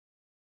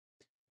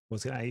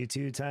What's going on,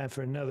 YouTube? Time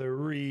for another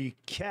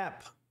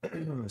recap.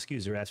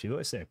 Excuse the raspy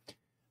voice there.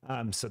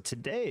 So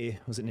today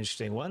was an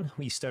interesting one.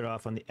 We start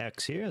off on the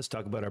X here. Let's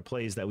talk about our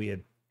plays that we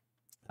had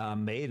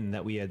made and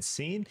that we had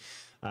seen.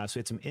 So we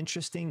had some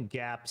interesting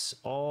gaps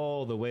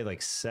all the way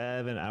like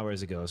 7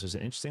 hours ago. So there's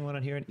an interesting one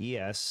on here in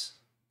ES,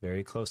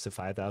 very close to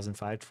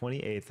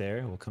 5,528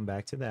 there. We'll come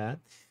back to that.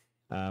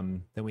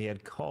 Then we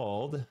had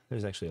called,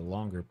 there's actually a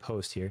longer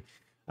post here.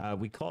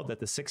 We called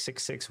that the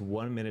 666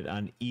 1 minute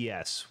on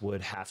ES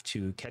would have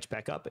to catch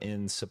back up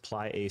and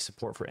supply a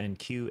support for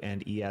NQ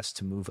and ES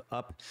to move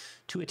up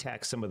to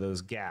attack some of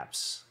those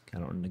gaps. I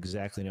don't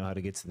exactly know how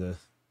to get to the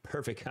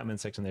perfect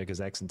comment section there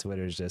because X and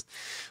Twitter is just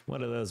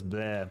one of those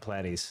blah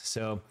platties.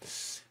 So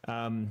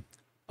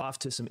off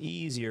to some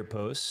easier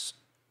posts.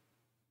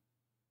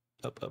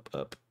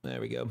 Up. There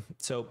we go.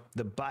 So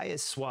the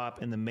bias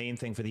swap and the main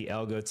thing for the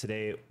algo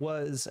today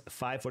was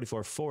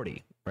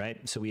 544.40,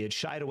 right? So we had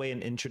shied away an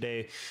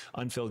intraday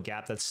unfilled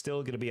gap. That's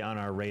still going to be on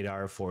our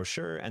radar for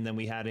sure. And then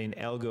we had an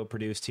algo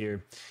produced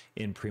here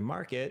in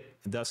pre-market,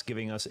 thus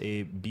giving us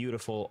a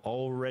beautiful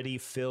already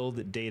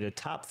filled data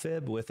top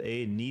fib with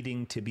a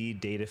needing to be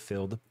data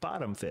filled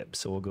bottom fib.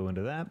 So we'll go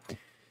into that.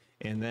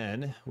 And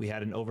then we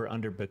had an over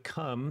under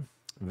become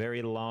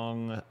very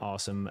long,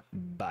 awesome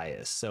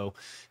bias. So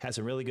has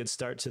a really good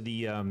start to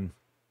the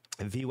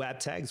VWAP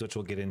tags, which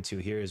we'll get into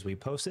here as we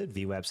posted.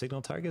 VWAP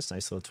signal targets,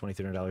 nice little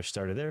 $2,300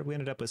 starter there. We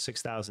ended up with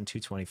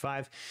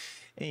 6,225,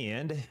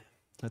 and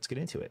let's get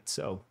into it.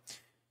 So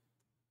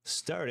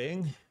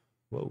starting,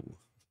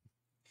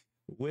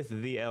 with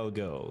the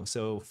algo.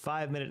 So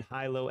 5 minute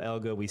high-low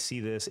algo. We see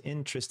this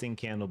interesting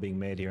candle being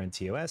made here in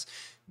TOS.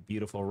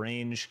 Beautiful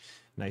range,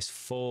 nice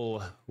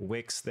full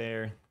wicks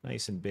there,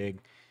 nice and big.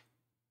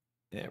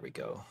 There we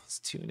go. Let's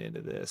tune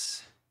into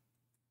this.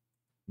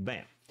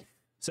 Bam.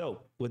 So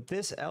with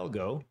this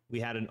algo,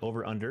 we had an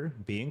over under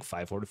being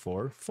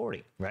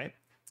 544.40, right?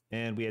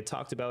 And we had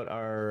talked about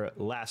our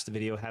last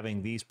video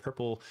having these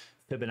purple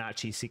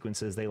Fibonacci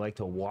sequences. They like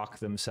to walk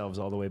themselves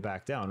all the way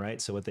back down,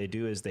 right? So what they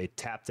do is they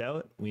tapped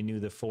out. We knew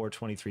the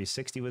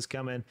 423.60 was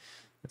coming.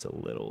 It's a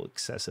little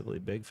excessively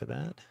big for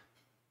that.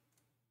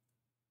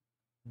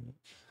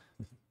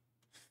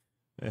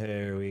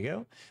 There we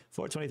go.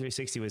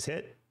 423.60 was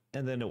hit.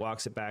 And then it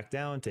walks it back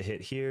down to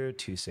hit here,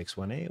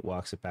 2618,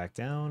 walks it back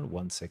down,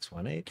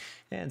 1618,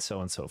 and so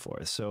on and so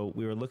forth. So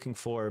we were looking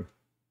for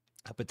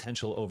a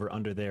potential over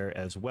under there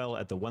as well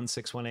at the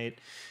 1618,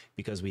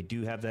 because we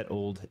do have that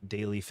old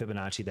daily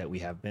Fibonacci that we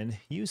have been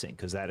using,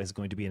 because that is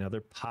going to be another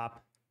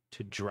pop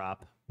to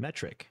drop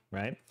metric,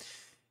 right?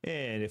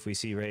 And if we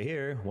see right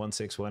here,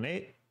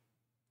 1618,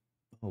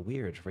 oh,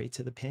 weird, right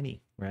to the penny,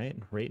 right?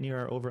 Right near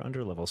our over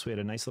under level. So we had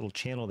a nice little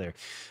channel there,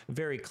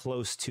 very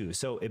close to.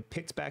 So it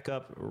picked back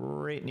up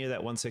right near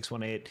that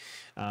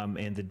 1618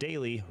 and the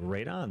daily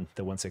right on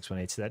the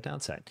 1618 to that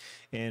downside.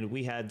 And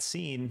we had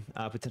seen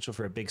potential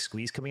for a big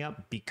squeeze coming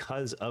up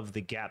because of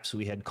the gaps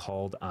we had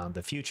called on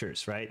the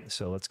futures, right?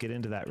 So let's get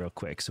into that real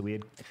quick. So we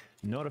had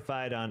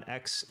notified on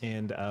X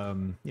and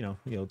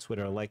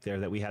Twitter alike there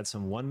that we had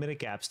some 1 minute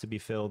gaps to be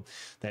filled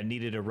that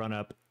needed to run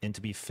up and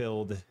to be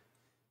filled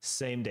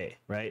same day,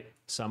 right?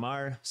 Some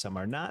are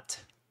not.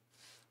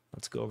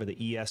 Let's go over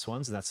the ES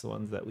ones. And that's the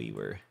ones that we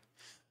were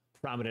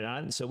prominent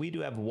on. So we do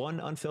have one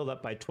unfilled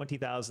up by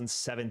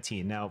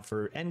 20,017. Now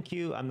for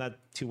NQ, I'm not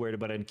too worried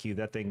about NQ.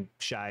 That thing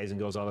shies and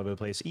goes all over the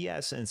place.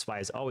 ES and SPY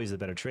is always the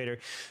better trader.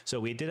 So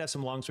we did have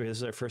some longs where this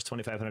is our first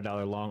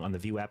 $2,500 long on the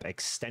VWAP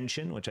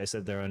extension, which I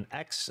said they're on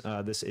X.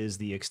 This is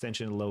the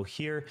extension low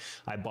here.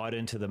 I bought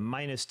into the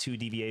 -2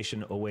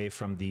 deviation away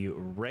from the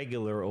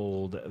regular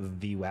old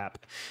VWAP.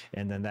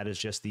 And then that is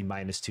just the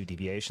 -2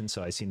 deviation.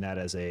 So I seen that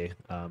as a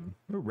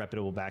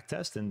reputable back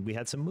test. And we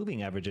had some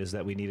moving averages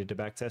that we needed to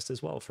back test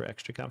as well for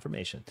extra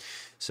confirmation.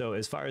 So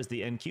as far as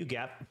the NQ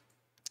gap,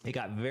 it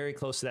got very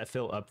close to that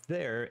fill up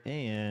there,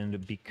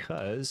 and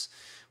because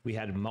we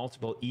had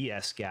multiple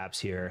ES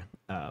gaps here,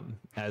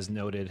 as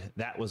noted,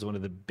 that was one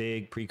of the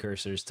big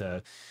precursors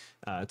to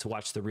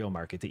watch the real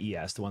market, the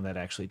ES, the one that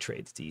actually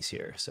trades these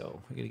here.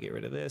 So we're gonna get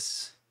rid of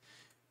this.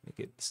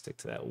 Stick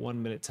to that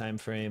 1 minute time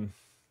frame.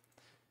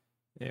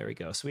 There we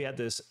go. So we had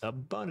this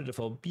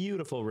abundant,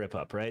 beautiful rip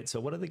up, right? So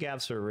one of the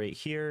gaps were right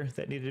here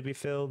that needed to be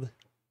filled.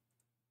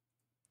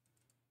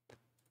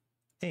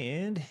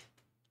 And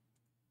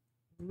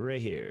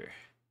right here.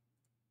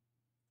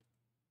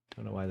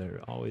 Don't know why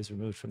they're always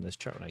removed from this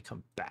chart when I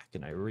come back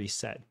and I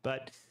reset,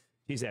 but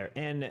he's there.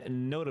 And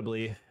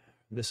notably,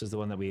 this is the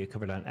one that we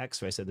covered on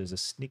X, where I said there's a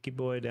sneaky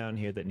boy down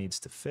here that needs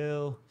to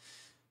fill.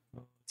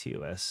 Oh,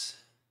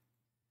 TOS.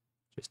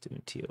 Just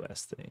doing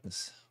TOS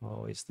things.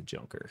 Always the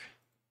junker.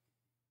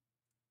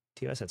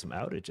 TOS had some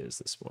outages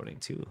this morning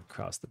too,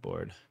 across the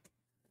board.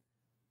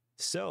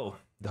 So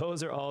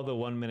those are all the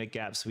 1 minute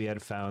gaps we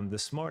had found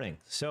this morning.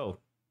 So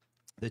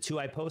the two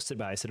I posted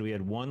by, I said we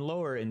had one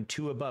lower and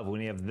two above.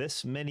 When we have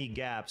this many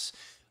gaps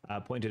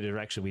pointed in a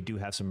direction, we do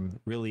have some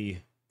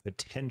really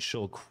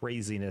potential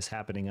craziness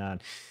happening on.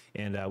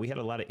 And we had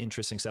a lot of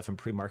interesting stuff in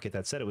pre-market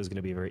that said it was going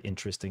to be a very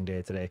interesting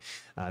day today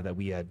that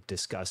we had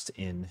discussed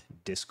in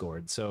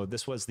Discord. So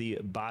this was the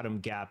bottom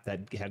gap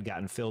that had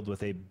gotten filled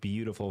with a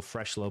beautiful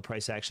fresh low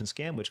price action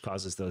scam, which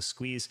causes those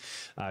squeeze.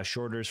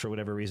 Shorters, for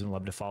whatever reason,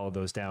 love to follow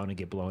those down and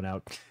get blown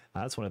out.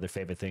 That's one of their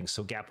favorite things.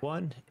 So gap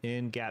 1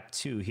 and gap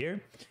 2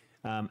 here.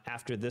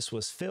 After this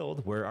was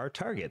filled were our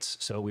targets.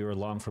 So we were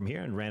long from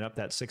here and ran up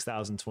that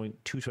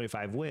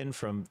 6,225 win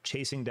from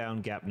chasing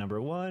down gap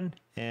number 1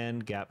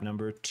 and gap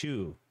number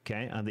 2,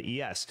 okay, on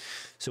the ES.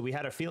 So we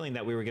had a feeling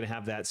that we were going to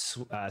have that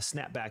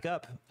snap back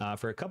up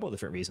for a couple of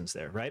different reasons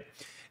there, right?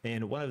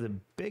 And one of the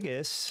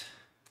biggest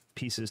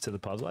pieces to the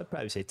puzzle, I'd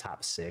probably say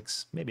top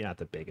 6, maybe not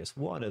the biggest,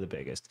 one of the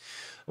biggest,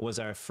 was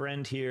our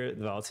friend here,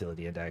 the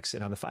volatility index.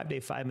 And on the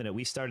 5-day, 5-minute,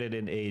 we started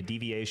in a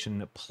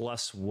deviation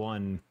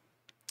 +1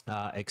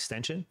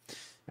 extension.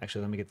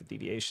 Actually, let me get the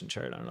deviation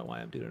chart. I don't know why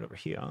I'm doing it over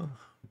here.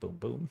 Boom,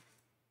 boom.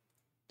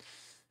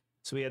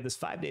 So we had this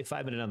 5-day,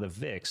 5-minute on the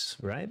VIX,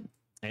 right?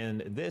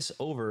 And this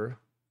over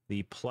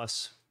the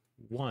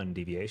 +1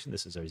 deviation.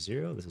 This is our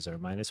 0. This is our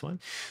 -1.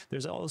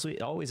 There's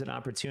always an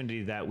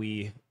opportunity that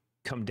we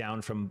come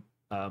down from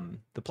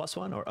the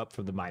 +1 or up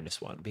from the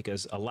 -1,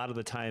 because a lot of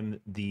the time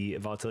the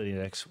volatility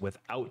index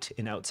without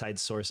an outside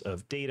source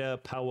of data,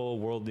 Powell,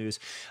 world news,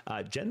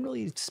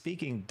 generally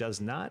speaking,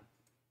 does not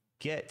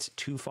get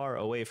too far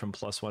away from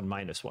 +1,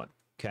 -1.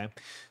 Okay,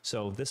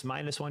 so this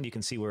 -1, you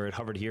can see where it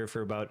hovered here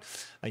for about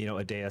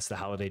a day. That's the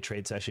holiday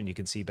trade session. You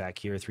can see back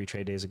here 3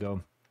 trade days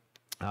ago.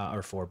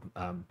 Or 4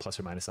 plus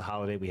or minus the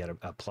holiday, we had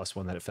a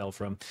 +1 that it fell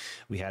from.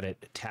 We had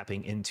it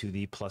tapping into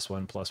the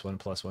 +1, +1,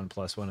 +1,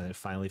 +1, and it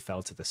finally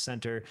fell to the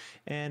center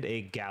and a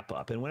gap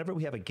up. And whenever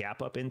we have a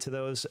gap up into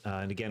those,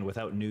 and again,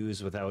 without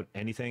news, without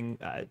anything,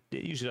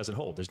 it usually doesn't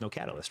hold. There's no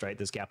catalyst, right?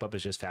 This gap up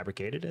is just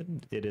fabricated,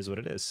 and it is what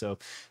it is. So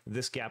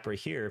this gap right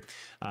here,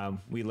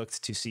 we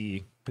looked to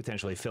see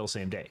potentially fill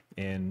same day,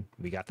 and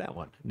we got that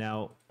one.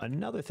 Now,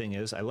 another thing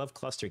is, I love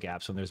cluster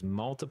gaps when there's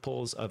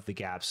multiples of the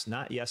gaps,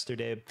 not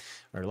yesterday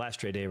or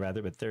last trade day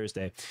rather, but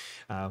Thursday.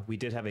 We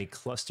did have a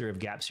cluster of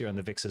gaps here on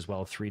the VIX as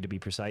well, 3 to be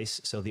precise.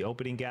 So the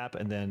opening gap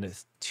and then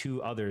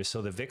 2 others.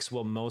 So the VIX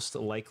will most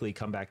likely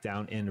come back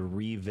down and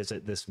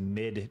revisit this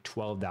mid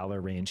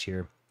 $12 range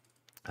here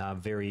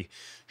very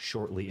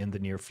shortly in the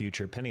near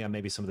future, depending on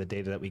maybe some of the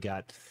data that we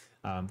got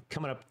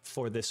coming up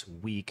for this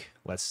week.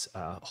 Let's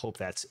hope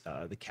that's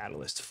the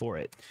catalyst for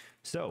it.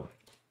 So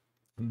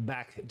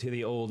back to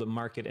the old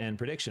market and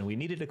prediction. We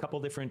needed a couple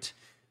different,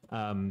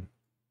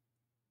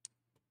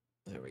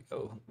 there we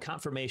go,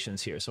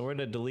 confirmations here. So we're going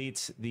to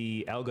delete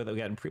the algo that we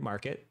got in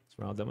pre-market. So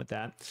we're all done with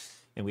that.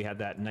 And we had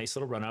that nice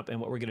little run up. And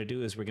what we're going to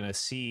do is we're going to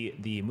see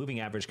the moving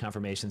average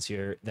confirmations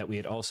here that we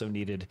had also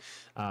needed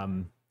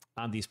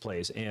on these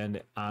plays.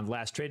 And on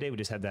last trade day, we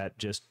just had that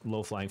just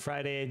low flying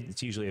Friday.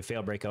 It's usually a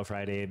fail breakout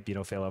Friday,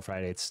 fail out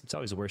Friday. It's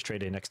always the worst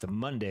trade day next to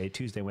Monday.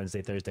 Tuesday,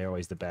 Wednesday, Thursday are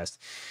always the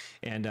best.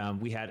 And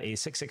we had a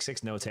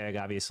 666 no tag,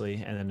 obviously,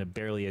 and then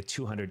barely a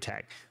 200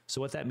 tag. So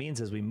what that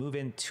means is we move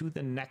into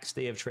the next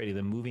day of trading,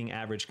 the moving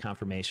average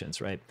confirmations,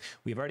 right?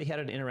 We've already had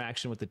an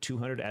interaction with the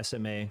 200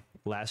 SMA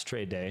last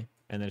trade day.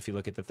 And then if you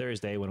look at the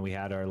Thursday, when we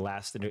had our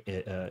last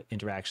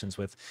interactions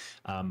with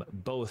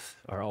both,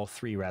 or all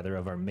 3 rather,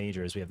 of our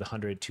majors, we have the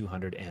 100,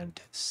 200, and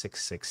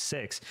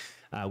 666.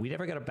 We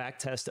never got a back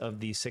test of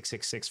the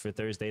 666 for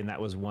Thursday, and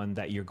that was one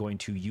that you're going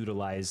to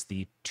utilize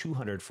the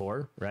 200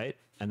 for, right?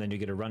 And then you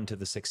get a run to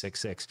the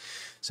 666.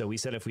 So we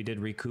said if we did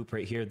recoup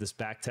right here, this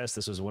back test,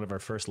 this was one of our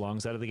first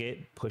longs out of the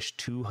gate, push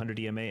 200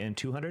 EMA and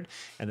 200,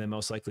 and then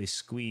most likely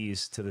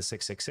squeeze to the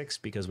 666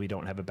 because we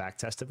don't have a back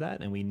test of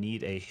that, and we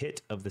need a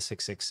hit of the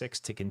 666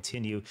 to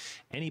continue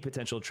any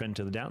potential trend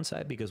to the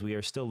downside, because we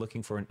are still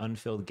looking for an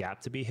unfilled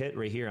gap to be hit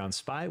right here on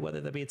SPY,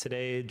 whether that be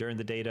today, during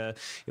the data,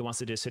 it wants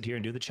to just sit here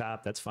and do the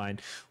chop, that's fine.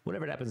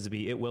 Whatever it happens to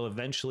be, it will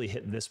eventually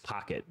hit this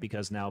pocket,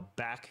 because now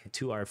back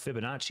to our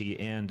Fibonacci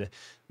and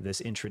this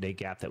intraday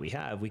gap that we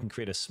have, we can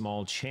create a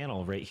small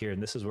channel right here.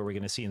 And this is where we're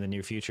going to see in the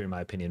near future, in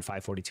my opinion,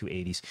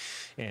 542.80s.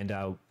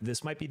 And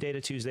this might be data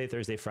Tuesday,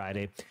 Thursday,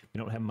 Friday. We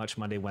don't have much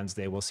Monday,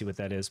 Wednesday. We'll see what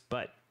that is.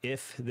 But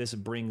if this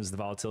brings the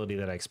volatility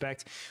that I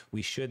expect,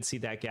 we should see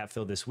that gap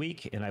fill this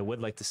week. And I would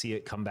like to see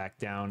it come back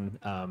down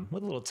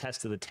with a little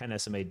test of the 10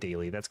 SMA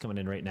daily. That's coming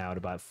in right now at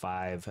about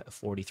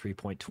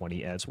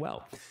 543.20 as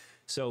well.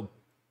 So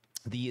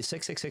the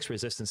 666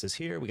 resistance is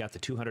here. We got the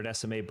 200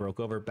 SMA broke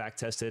over, back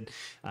tested.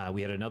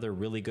 We had another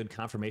really good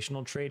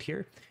confirmational trade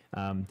here.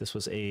 This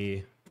was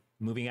a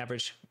moving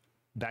average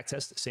back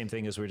test, same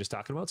thing as we were just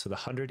talking about. So the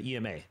 100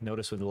 EMA,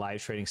 notice when the live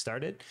trading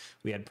started,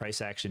 we had price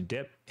action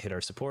dip, hit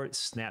our support,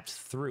 snapped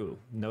through.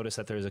 Notice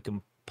that there's a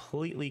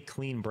completely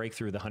clean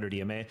breakthrough the 100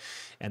 EMA.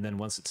 And then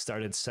once it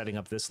started setting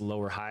up this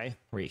lower high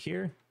right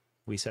here,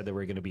 we said that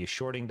we're going to be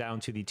shorting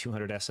down to the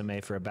 200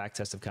 SMA for a back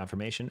test of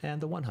confirmation,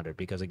 and the 100,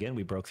 because again,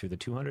 we broke through the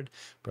 200,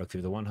 broke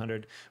through the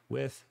 100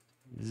 with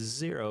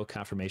 0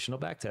 confirmational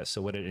backtest.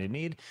 So what did it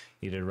need?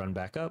 Needed to run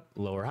back up,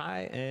 lower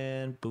high,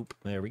 and boop,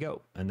 there we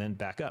go. And then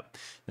back up.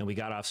 Then we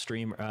got off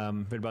stream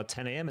at about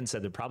 10 a.m. and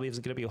said there probably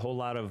isn't going to be a whole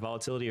lot of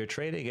volatility or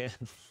trading. And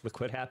look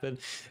what happened,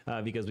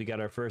 because we got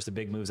our first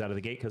big moves out of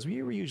the gate, because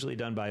we were usually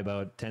done by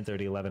about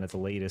 10:30, 11 at the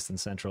latest in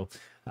Central,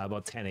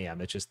 about 10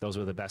 a.m. It's just, those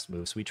were the best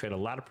moves. We trade a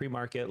lot of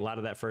pre-market, a lot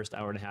of that first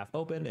hour and a half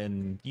open,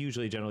 and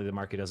usually generally the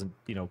market doesn't,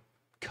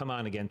 come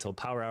on again till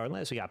power hour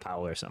unless we got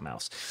power or something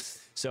else.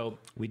 So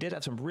we did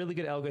have some really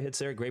good algo hits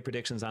there, great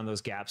predictions on those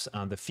gaps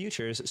on the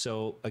futures.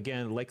 So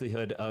again,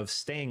 likelihood of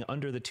staying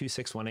under the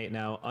 2618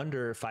 now,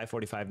 under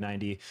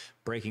 545.90,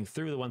 breaking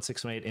through the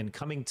 1618 and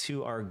coming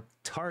to our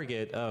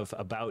target of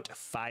about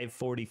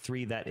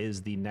 543. That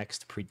is the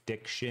next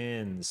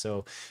prediction.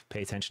 So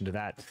pay attention to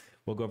that.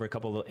 We'll go over a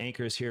couple of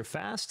anchors here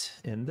fast,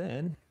 and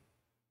then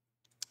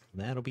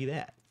that'll be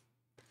that.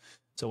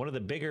 So one of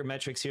the bigger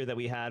metrics here that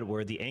we had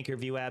were the anchor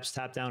view apps,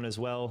 top down as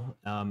well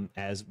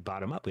as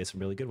bottom up. We had some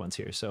really good ones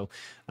here. So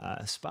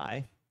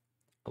SPY,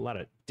 a lot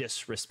of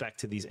disrespect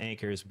to these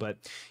anchors, but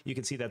you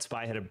can see that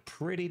SPY had a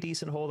pretty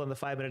decent hold on the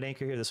 5-minute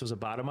anchor here. This was a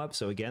bottom up.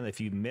 So again, if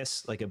you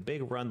miss like a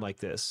big run like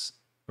this,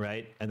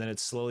 right, and then it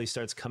slowly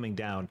starts coming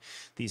down,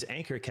 these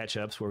anchor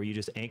catch-ups where you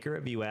just anchor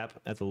a view app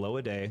at the low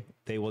of day,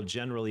 they will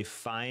generally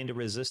find a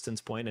resistance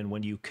point, and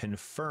when you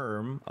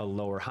confirm a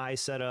lower high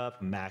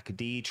setup,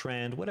 MACD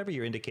trend, whatever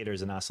your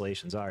indicators and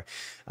oscillations are,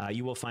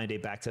 you will find a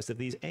backtest of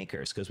these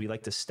anchors, because we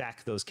like to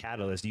stack those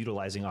catalysts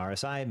utilizing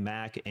RSI,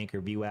 MAC,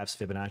 anchor view apps,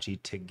 Fibonacci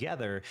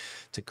together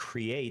to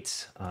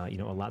create a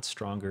lot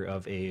stronger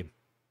of a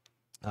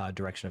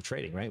direction of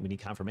trading, right? We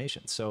need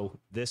confirmation. So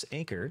this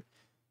anchor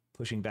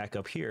pushing back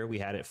up here, we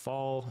had it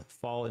fall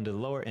into the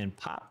lower and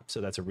pop.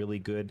 So that's a really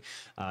good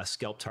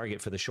scalp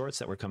target for the shorts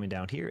that were coming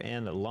down here,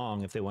 and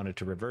long if they wanted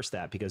to reverse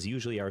that, because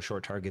usually our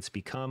short targets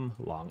become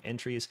long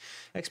entries,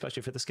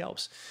 especially for the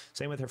scalps.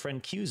 Same with our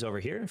friend Q's over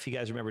here. If you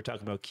guys remember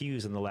talking about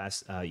Q's in the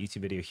last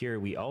YouTube video here,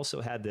 we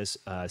also had this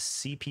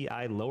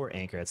CPI lower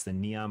anchor. It's the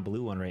neon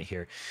blue one right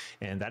here.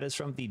 And that is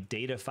from the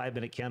data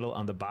 5-minute candle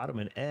on the bottom.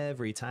 And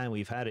every time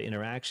we've had an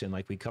interaction,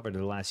 like we covered in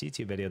the last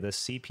YouTube video,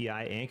 this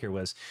CPI anchor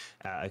was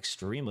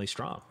extremely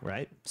strong,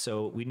 right?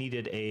 So we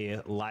needed a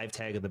live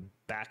tag of the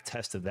back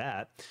test of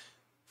that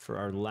for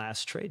our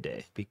last trade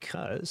day,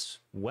 because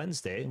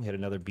Wednesday we had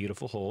another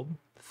beautiful hold.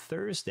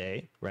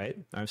 Thursday, right?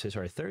 I'm so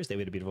sorry. Thursday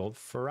we had a beautiful hold.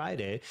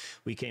 Friday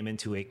we came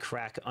into a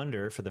crack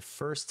under for the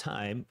first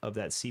time of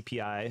that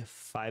CPI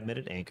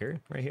 5-minute anchor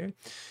right here,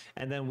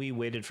 and then we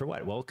waited for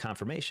what? Well,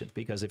 confirmation.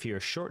 Because if you're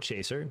a short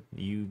chaser,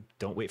 you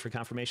don't wait for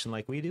confirmation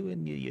like we do,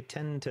 and you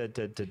tend to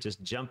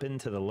just jump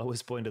into the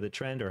lowest point of the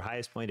trend or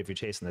highest point if you're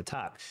chasing the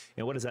top.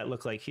 And what does that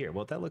look like here?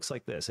 Well, that looks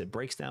like this. It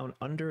breaks down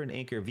under an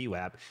anchor view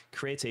app,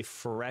 creates a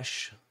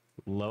fresh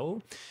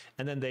low,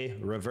 and then they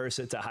reverse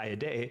it to high a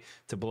day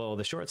to blow all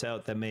the shorts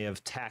out that may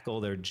have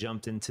tackled or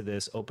jumped into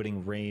this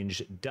opening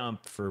range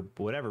dump for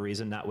whatever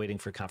reason, not waiting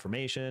for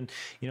confirmation.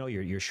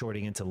 You're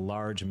shorting into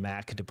large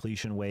MAC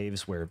depletion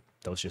waves where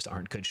those just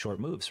aren't good short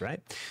moves,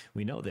 right?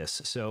 We know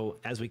this. So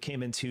as we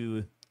came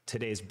into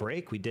today's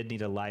break, we did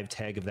need a live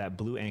tag of that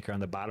blue anchor on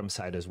the bottom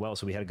side as well.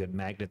 So we had a good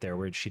magnet there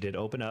where she did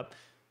open up,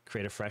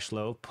 create a fresh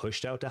low,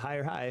 pushed out to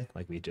higher high,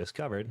 like we just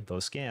covered.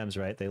 Those scams,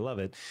 right? They love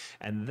it.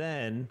 And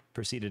then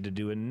proceeded to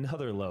do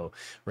another low,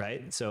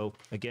 right? So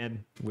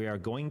again, we are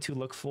going to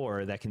look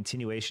for that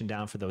continuation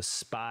down for those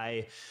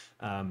SPY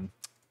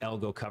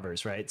algo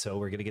covers, right? So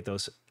we're going to get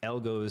those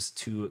algos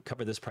to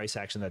cover this price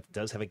action that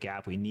does have a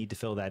gap. We need to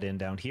fill that in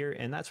down here.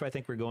 And that's where I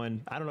think we're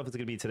going. I don't know if it's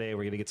going to be today.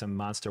 We're going to get some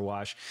monster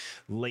wash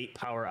late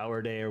power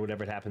hour day or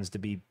whatever it happens to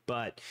be.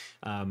 But,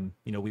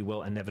 we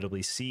will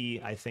inevitably see,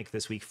 I think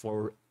this week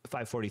for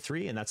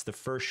 543, and that's the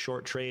first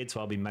short trade. So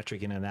I'll be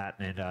metricing in that,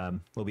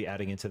 and we'll be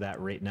adding into that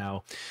right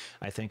now,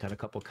 I think, on a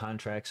couple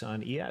contracts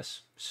on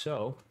ES.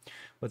 So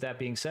with that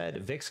being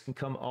said, VIX can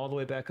come all the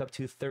way back up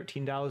to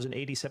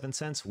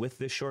 $13.87 with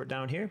this short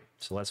down here.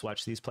 So let's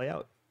watch these play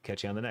out.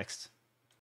 Catch you on the next.